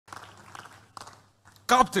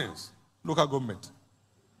captains, local government.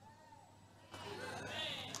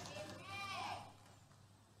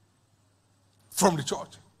 From the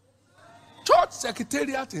church. Church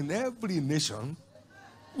secretariat in every nation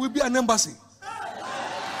will be an embassy.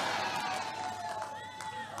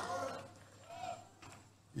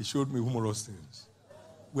 He showed me humorous things.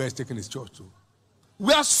 Where he's taking his church to.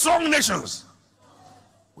 We are strong nations.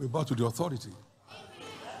 We bow to the authority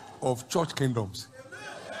of church kingdoms.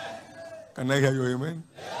 Can I hear you, amen?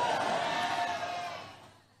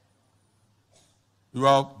 You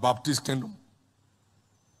have Baptist kingdom,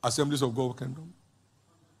 Assemblies of God kingdom,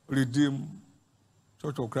 Redeemed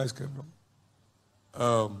Church of Christ kingdom,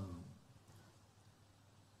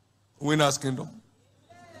 Winners kingdom.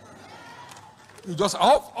 You just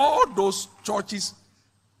have all those churches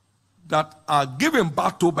that are given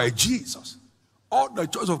back to by Jesus. All the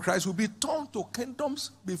church of Christ will be turned to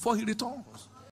kingdoms before he returns.